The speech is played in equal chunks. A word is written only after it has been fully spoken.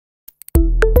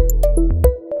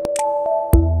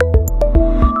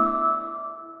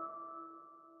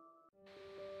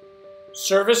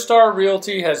Star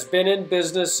Realty has been in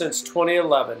business since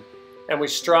 2011, and we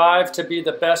strive to be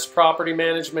the best property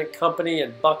management company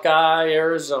in Buckeye,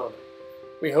 Arizona.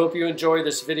 We hope you enjoy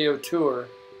this video tour.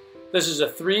 This is a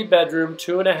 3-bedroom,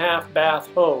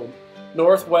 2.5-bath home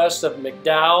northwest of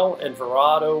McDowell and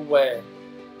Verado Way.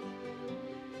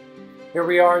 Here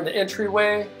we are in the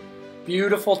entryway.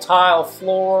 Beautiful tile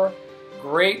floor,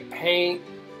 great paint,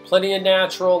 plenty of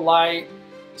natural light,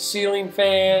 ceiling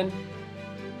fan.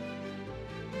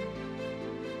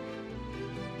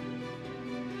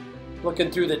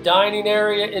 Looking through the dining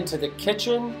area into the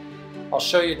kitchen. I'll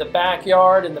show you the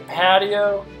backyard and the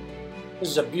patio. This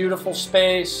is a beautiful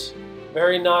space,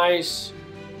 very nice,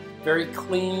 very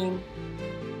clean.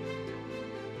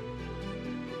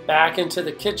 Back into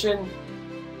the kitchen.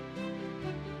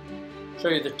 Show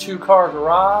you the 2-car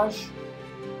garage.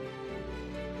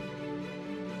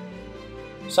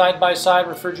 Side-by-side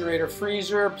refrigerator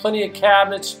freezer, plenty of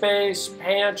cabinet space,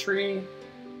 pantry,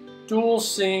 dual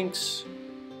sinks,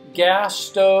 gas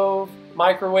stove,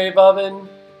 microwave oven,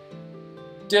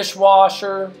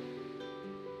 dishwasher,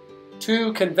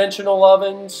 2 conventional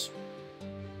ovens.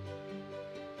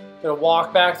 Gonna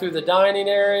walk back through the dining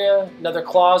area, another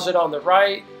closet on the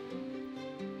right.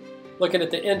 Looking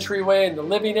at the entryway in the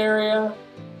living area,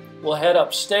 we'll head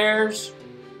upstairs.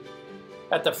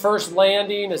 At the first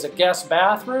landing is a guest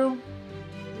bathroom.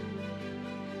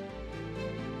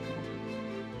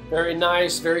 Very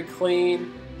nice, very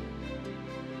clean.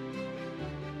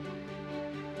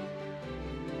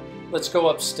 Let's go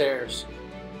upstairs.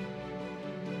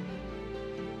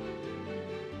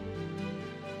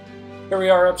 Here we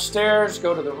are upstairs.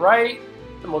 Go to the right,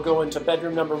 and we'll go into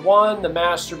bedroom number 1, the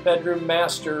master bedroom,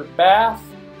 master bath.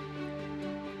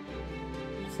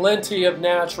 Plenty of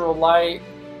natural light,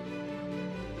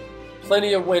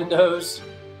 plenty of windows,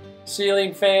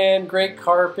 ceiling fan, great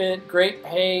carpet, great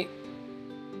paint.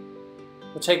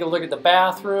 We'll take a look at the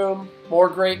bathroom, more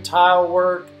great tile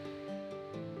work.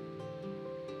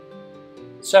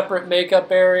 Separate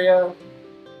makeup area,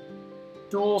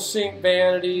 dual sink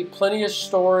vanity, plenty of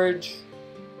storage,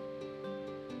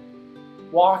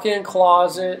 walk-in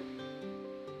closet,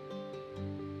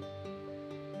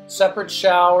 separate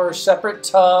shower, separate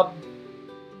tub,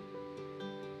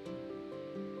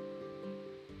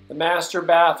 the master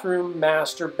bathroom,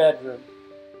 master bedroom.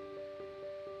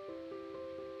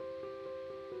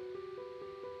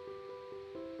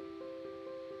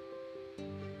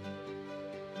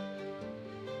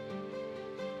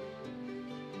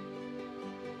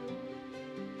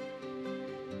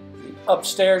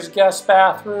 Upstairs guest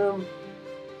bathroom,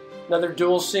 another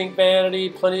dual sink vanity,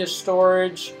 plenty of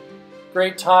storage,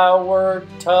 great tile work,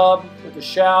 tub with a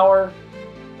shower.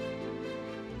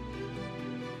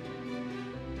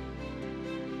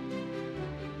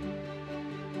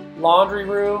 Laundry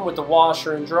room with the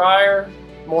washer and dryer,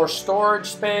 more storage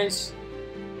space.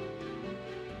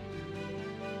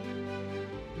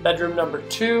 Bedroom number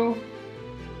 2.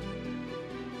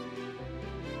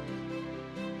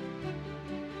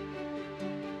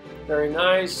 Very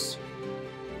nice.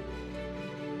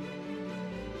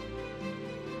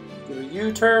 Do a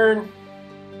U-turn.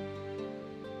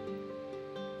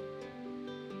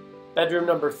 Bedroom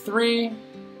number 3.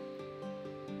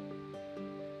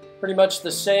 Pretty much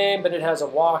the same, but it has a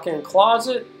walk-in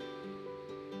closet.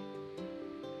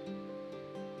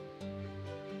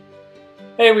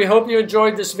 Hey, we hope you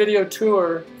enjoyed this video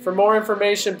tour. For more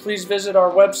information, please visit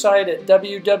our website at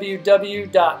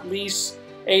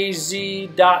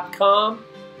www.leaseaz.com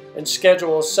and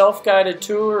schedule a self-guided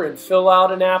tour and fill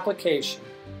out an application.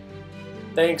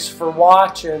 Thanks for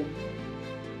watching.